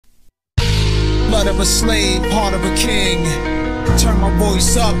Blood of a slave, heart of a king. Turn my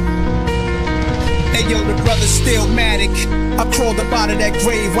voice up. Hey yo, the brother's Stillmatic. I crawled up out of that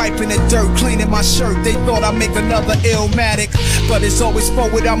grave, wiping the dirt, cleaning my shirt. They thought I'd make another Illmatic, but it's always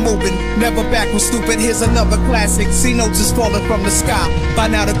forward I'm moving, never backward stupid. Here's another classic. C notes is falling from the sky. By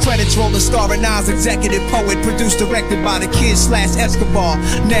now the credits rolling, starring Nas, executive poet, produced, directed by the Kid/Escobar.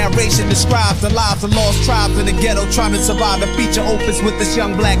 Narration describes the lives of lost tribes in the ghetto, trying to survive the feature opus with this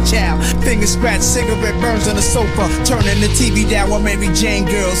young black child. Finger scratch, cigarette burns on the sofa, turning the TV down while Mary Jane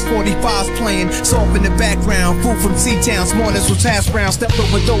girls, 45's playing soft in the background. Food from C-Towns, mornings was hash brown, stepped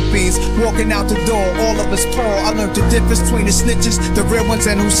over dope beans, walking out the door, all of us poor. I learned the difference between the snitches, the real ones,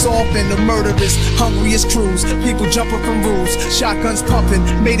 and who's soft, and the murderers. Hungriest crews, people jumping from roofs, shotguns pumping,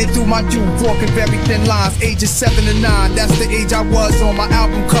 made it through my youth, walking very thin lines, ages 7 to 9, that's the age I was on my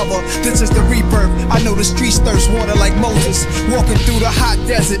album cover. This is the rebirth, I know the streets thirst water like Moses, walking through the hot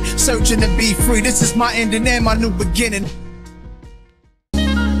desert, searching to be free. This is my ending and my new beginning.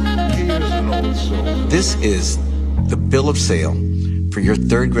 This is the bill of sale for your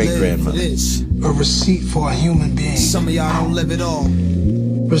third great grandmother. A receipt for a human being. Some of y'all don't live it all.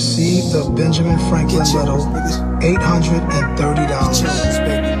 Received of Benjamin Franklin Little,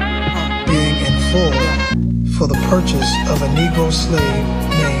 $830, being in full for the purchase of a Negro slave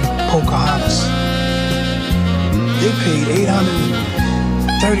named Pocahontas. They paid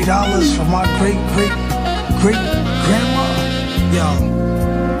 $830 for my great-great-great-grandma. Yo.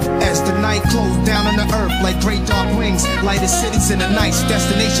 As the night closed down on the earth like great dark wings, lighted cities in the night,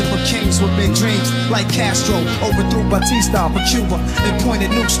 destination for kings with big dreams. Like Castro overthrew Batista for Cuba and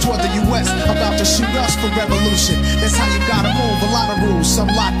pointed nukes toward the US, about to shoot us for revolution. That's how you gotta move, a lot of rules, some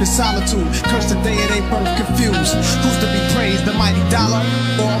locked in solitude, curse the day of they birth confused. Who's to be praised, the mighty dollar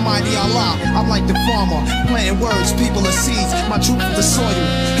or almighty Allah? I'm like the farmer, planting words, people are seeds, my truth is the soil,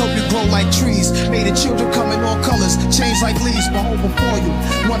 help you grow like trees. Made the children come in all colors, change like leaves, my hope before you.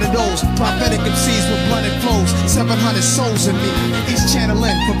 One of those prophetic MCs with blunted flows, 700 souls in me, each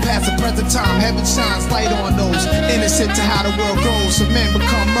channeling from past to present time. Heaven shines light on those innocent to how the world goes. Some men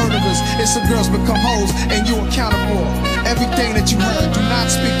become murderers and some girls become hoes, and you accounted for everything that you heard. Do not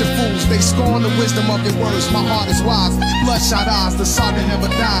speak to fools, they scorn the wisdom of your words. My heart is wise, bloodshot eyes, the saga never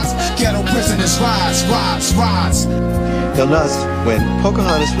dies. Ghetto prisoners rise, rise, rise. Now, Nas, when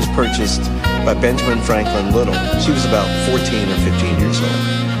Pocahontas was purchased by Benjamin Franklin Little, she was about 14 or 15 years old.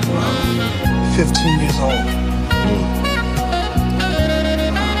 Wow, 15 years old.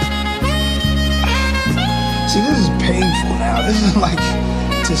 See, this is painful now. This is like,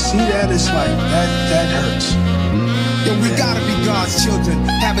 to see that, it's like, that hurts. Yo, we gotta be God's children,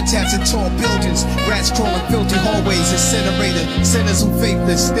 habitats in tall buildings, rats crawling filthy hallways, incinerated, sinners who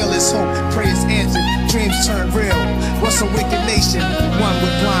faithless, still is hope, prayers answered, dreams turn real. What's a wicked nation? One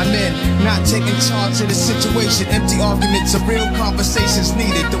with blind men, not taking charge of the situation. Empty arguments, of real conversations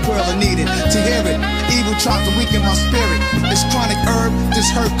needed. The world needed to hear it. Evil tries to weaken my spirit. This chronic herb, this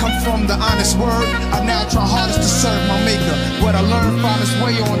hurt come from the honest word. I now try hardest to serve my maker. What I learned found its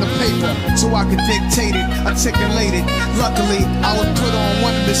way on the paper, so I could dictate it, articulate it. Luckily, I was put on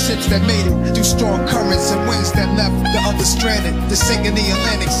one of the ships that made it through strong currents and winds that left the other stranded. The sinking the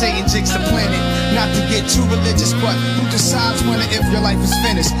Atlantic, Satan jigs the planet. Not to get too religious, but who decides when and if your life is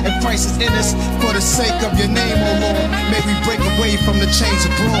finished? And Christ is in us for the sake of your name, oh Lord. May we break away from the chains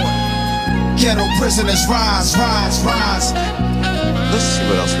abroad. Ghetto prisoners rise, rise, rise. Let's see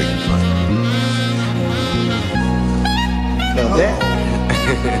what else we can find. Now that.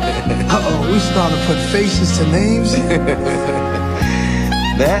 We starting to put faces to names.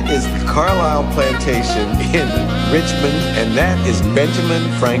 That is the Carlisle Plantation in Richmond, and that is Benjamin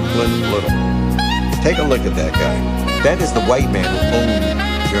Franklin Little. Take a look at that guy. That is the white man who owned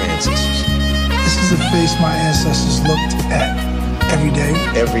your ancestors. This is the face my ancestors looked at every day.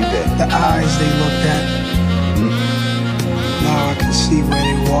 Every day. The eyes they looked at. Now I can see where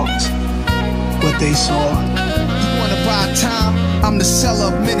they walked, what they saw. You wanna buy time? I'm the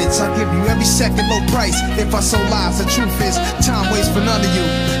seller of minutes. I'll give you every second low price. If I sold lies, the truth is time waits for none of you.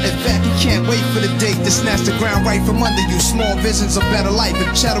 In fact, you can't wait for the date to snatch the ground right from under you. Small visions of better life.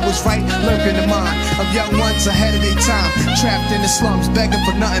 If cheddar was right, lurk in the mind of young ones ahead of their time, trapped in the slums, begging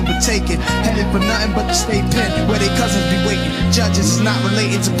for nothing but taking, headed for nothing but the state pen where their cousins be waiting. Judges is not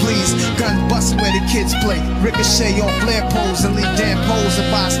related to please. Guns busting where the kids play. Ricochet off flare poles and leave damn poles and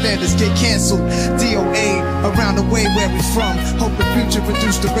bystanders get canceled. DOA around the way where we from. Hope the future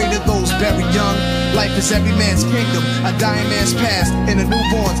reduce the rate of those buried young. Life is every man's kingdom, a dying man's past. In a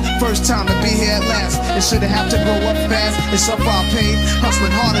newborn's first time to be here at last. And should it have to grow up fast and suffer our pain,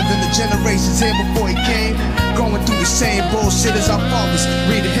 hustling harder than the generations here before he came, going through the same bullshit as our fathers.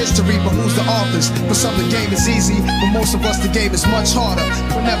 Read the history mystery, but who's the authors? For some the game is easy, but most of us the game is much harder.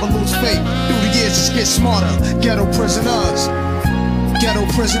 But never lose faith, through the years just get smarter. Ghetto prisoners, ghetto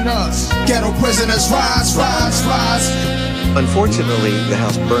prisoners, ghetto prisoners, rise, rise, rise. Unfortunately, the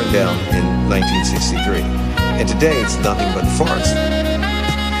house burned down in 1963, and today it's nothing but forest.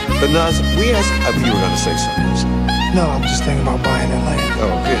 But Nas, we asked if you were going to say something. No, I'm just thinking about buying that land.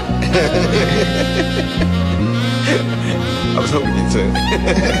 Oh, good. I was hoping you'd say it.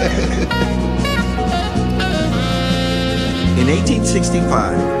 In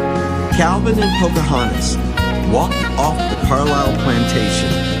 1865, Calvin and Pocahontas walked off the Carlisle plantation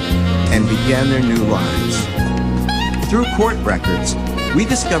and began their new lives. Through court records, we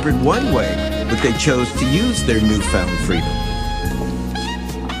discovered one way that they chose to use their newfound freedom.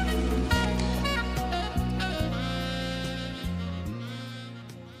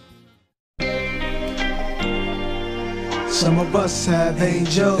 Some of us have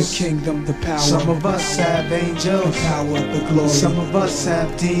angels, The kingdom, the power. some of us have angels, the power, the glory. some of us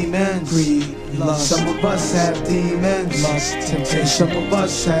have demons, greed, lust. some of us have demons, Lust, temptation. some of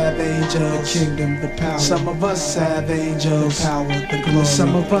us have The angels, kingdom, the power. some of us have angels, the power, the glory.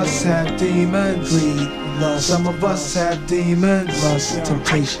 some of us have demons, greed, lust. some of us have demons, Lust,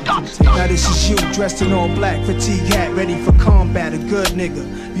 temptation. Now this is you, dressed in all black, fatigue hat, ready for combat, a good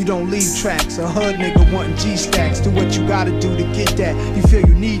nigga. You don't leave tracks, a hood nigga wanting G-stacks. Do what you gotta do to get that. You feel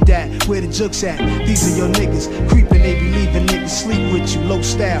you need that, where the jokes at? These are your niggas, creeping, they be leaving niggas sleep with you. Low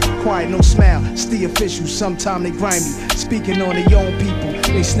style, quiet, no smile, still official. Sometime they grimy, speaking on their own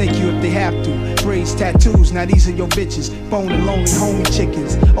people. They snake you if they have to. Braids, tattoos, now these are your bitches. Bone and lonely homie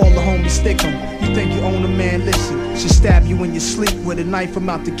chickens, all the homies stick 'em. You think you own a man, listen. Should stab you in your sleep with a knife from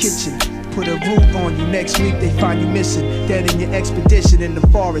out the kitchen. Put a root on you, next week they find you missing. Dead in your expedition in the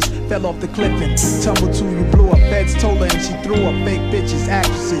forest, fell off the cliff and tumbled to you, blew up. Feds told her and she threw up fake bitches,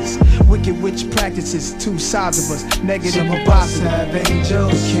 actresses. Wicked witch practices, two sides of us, negative Some and of us positive. have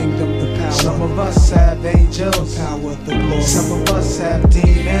angels, the kingdom, the power. Some of us have angels, the power, the glory. some of us have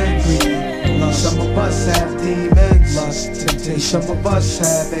demons, greed, lust. some of us have demons, Lust, temptation. some of us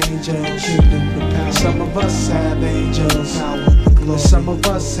have angels, Kingdom, the power. some of us have angels, Power, the glory. some of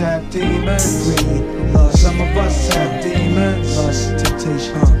us have demons, greed, lust. some of us have demons, Lust,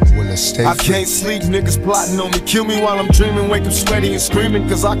 temptation. I can't sleep, niggas plotting on me. Kill me while I'm dreaming, wake up sweaty and screaming.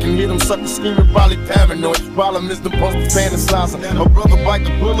 Cause I can hear them suckers scheming, probably paranoid. Problem is the bust fantasizing. A brother bite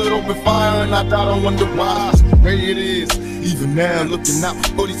the bullet, open fire, and I doubt I wonder why. That's the way it is. Even now, looking out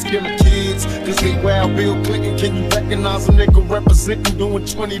for these killing kids. Cause they wild Bill Clinton. Can you recognize a nigga representing, doing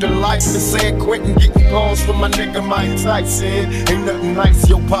 20 to life? And saying quitting, getting calls from my nigga Mike Tyson. Ain't nothing nice,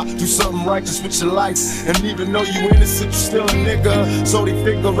 yo pop, do something righteous with your life. And even though you innocent, you still a nigga. So they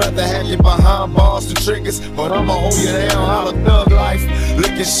figure rather have you behind bars and triggers. But I'ma hold you down, holla thug life.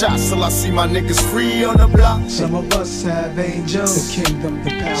 Licking shots till I see my niggas free on the block. Some of us have angels, The kingdom,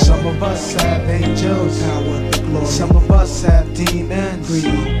 the power. some of us have angels, the power, the glory. some of us have demons,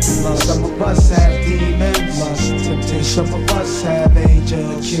 greed, lust. some of us have demons, Lust, temptation. some of us have The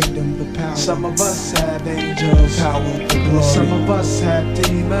angels, kingdom, the power. some of us have angels, the power, the glory. some of us have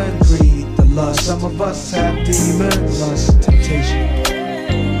demons, greed, the lust. some of us have demons, Lust, temptation.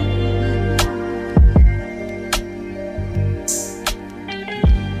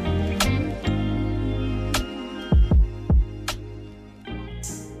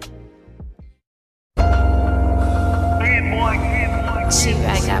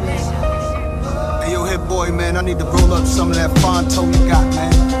 Hey yo, hit boy, man, I need to roll up some of that Fonto you got,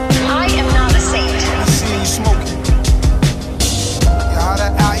 man. I am not a saint. I see you smoking. Y'all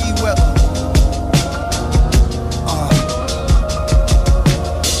that IE weather.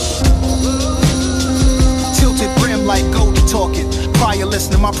 Tilted brim like Goldie talking. Prior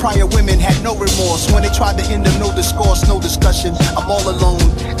listening, my prior women had no remorse. When they tried to end them, no discourse, no discussion. I'm all alone,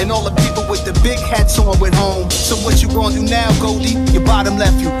 and all the people with the big hats on went home. So what you gonna do now, Goldie? Your bottom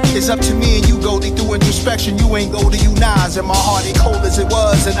left you. It's up to me and you, Goldie. Through introspection, you ain't Goldie, you Nas. And my heart ain't cold as it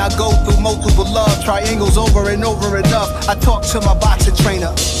was, and I go through multiple love triangles over and over enough. I talk to my boxing trainer.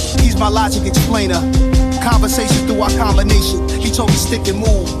 He's my logic explainer. Conversations through our combination. He told me stick and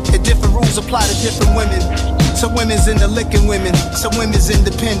move, and different rules apply to different women. Some women's into licking women, some women's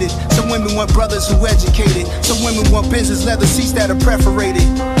independent. Some women want brothers who educated. Some women want business leather seats that are perforated.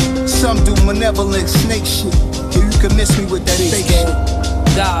 Some do malevolent snake shit. You can miss me with that fake shit.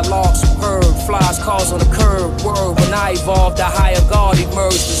 Dialogue superb, flies cars on the curb. Word, when I evolved, a higher guard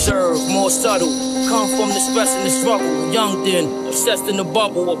emerged, reserved, more subtle. Come from the stress and the struggle. Young then, obsessed in the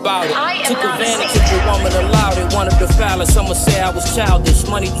bubble about it. Took advantage of the woman, allowed it. One of the foulest, some would say I was childish,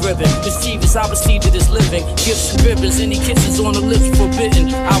 money driven. Mischievous, I received it as living. Gifts and ribbons, any kisses on the lips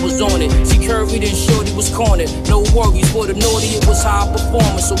forbidden. I was worried and shorty was cornered. No worries, for the naughty it was high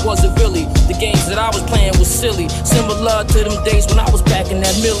performance, so was it really? The games that I was playing was silly, similar to them days when I was back in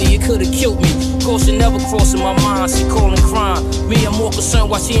that millie. It could've killed me, caution never crossing my mind. She calling crime, me I'm more concerned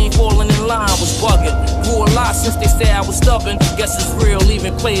why she ain't falling in line. Was bugging, grew a lot since they said I was stubborn. Guess it's real,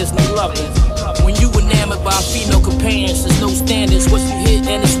 even players need loving. When you enamored by female companions, there's no standards. What you hit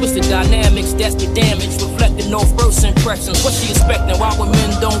and it's twisted dynamics, that's the damage. Reflecting off first impressions. What she expecting? Why when men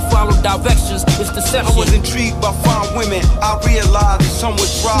don't follow directions? It's deception. I was intrigued by fine women. I realized that some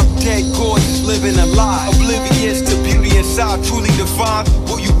was drop dead gorgeous, living a lie. Oblivious to beauty inside, truly divine.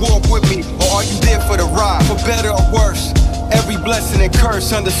 Will you walk with me, or are you there for the ride? For better or worse, every blessing and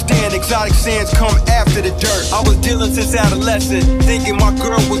curse. Understand, exotic sands come after the dirt. I was dealing since adolescent, thinking my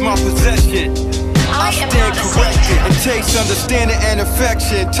girl was my possession. I stand corrected. It takes understanding and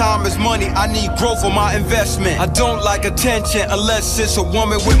affection. Time is money, I need growth for my investment. I don't like attention unless it's a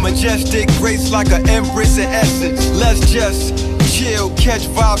woman with majestic grace, like an empress in essence. Let's just chill, catch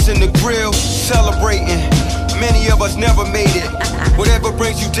vibes in the grill, celebrating. Many of us never made it. Whatever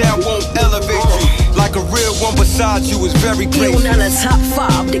brings you down won't elevate you. Like a real one beside you is very great. You none of top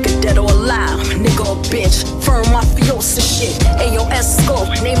 5, nigga dead or alive. Nigga or bitch, firm mafiosa shit. Ayo Esco,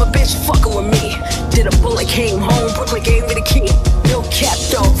 name a bitch fucking with me. Did a bullet, came home, Brooklyn gave me the key. No cap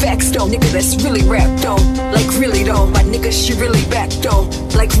though, facts though, nigga that's really rap though. Like really though, my nigga she really back though.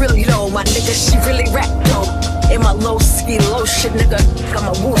 Like really though, my nigga she really rap though. In my low ski, low shit, nigga. Got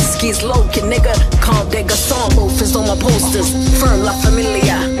my woo skis low, kid, nigga. Calm nigga, song is on my posters. Firm La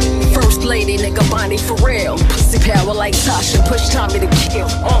Familia. First lady, nigga, Bonnie for real. Pussy power like Tasha, push Tommy to kill.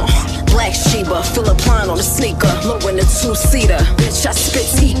 Black Sheba, Philip Klein on the sneaker. Low in the 2-seater. Bitch, I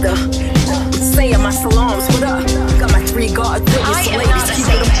spit ether. Saying my salams, what up? Got my 3 guard witness, so ladies, keep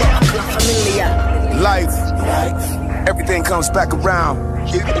it a buck. La Familia. Life. Everything comes back around.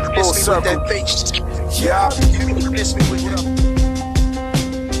 Full circle. Yeah.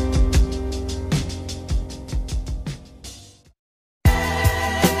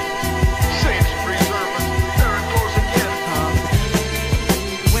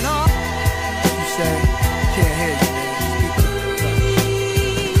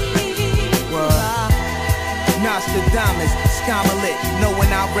 Diamonds, Skymalit, know when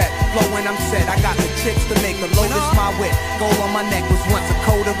I rap, flow when I'm set. I got the chicks to make the lotus my whip. Gold on my neck was once a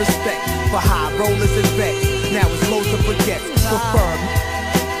code of respect for high rollers and vets. Now it's loads of baguettes, prefer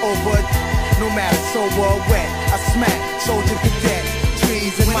over, no matter sober or wet. I smack soldier cadet,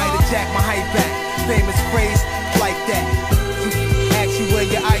 trees and might have jacked my height back. Famous phrase like that. Ask you where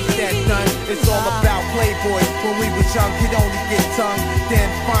your ice that done. It's all about Playboy. When we was young, could only get tongue. Then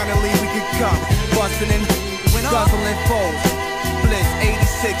finally we could come busting in. Guzzling foes, Bliss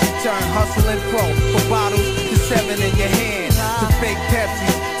 86, you turn hustling pro. For bottles to 7 in your hand, to fake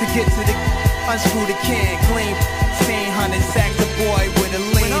Pepsis, to get to the unscrew the can. Clean, seen 100 sacks of boy with a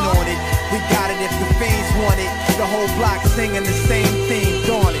lean on it. We got it if the fiends want it. The whole block singing the same theme,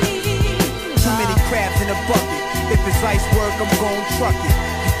 dawn it. Too many crabs in a bucket. If it's ice work, I'm gon' truck it.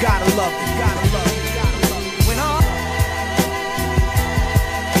 You gotta love it, you gotta love it, you gotta love it. When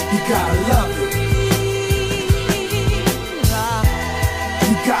you gotta love it.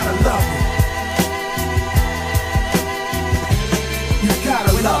 You gotta love it. You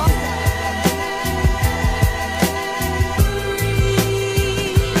gotta love it.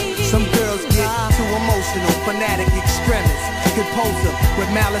 Some girls get too emotional, fanatic extremists. Composer with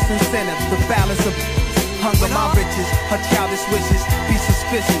malice incentives. The balance of hunger, my riches, her childish wishes. Be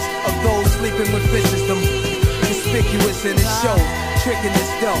suspicious of those sleeping with fishes. Them conspicuous in his shows. Tricking this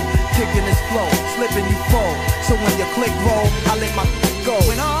dough, kicking this flow, slipping you fold. So when your click roll, I let my go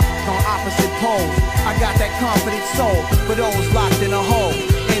on opposite poles. I got that confident soul for those locked in a hole.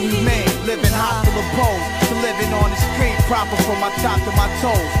 Inhumane, living hospital pose. To living on the street, proper from my top to my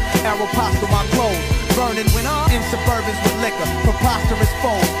toes. Arrow pasta my clothes. Burning in Suburbans with liquor. Preposterous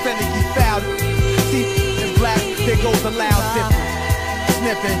foes, finicky foul. See in black, there goes a loud difference.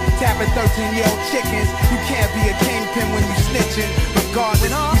 Sniffing, tapping 13-year-old chickens. You can't be a kingpin when you snitching.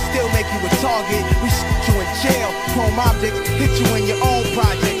 Regardless, we still make you a target. We shoot you in jail. Chrome objects hit you in your own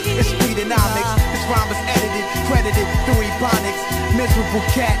project. It's Speedonomics. This rhyme is edited, credited through Ebonics. Miserable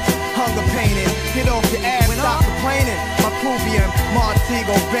cats, hunger painting. Get off your ass, stop complaining. My Peruvian,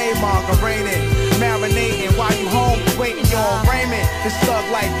 Montego Bay margarine. Marinating while you home, waiting your arraignment. This thug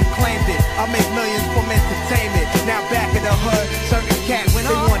life, you claimed it. I make millions from entertainment. Now back in the hood, certain cats, they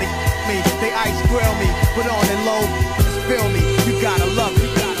wanna me. They ice grill me, but on the low, just feel me. You gotta love it.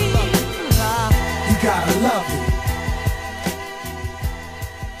 You gotta love it. You gotta love it.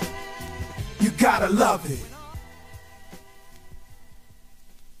 You gotta love it.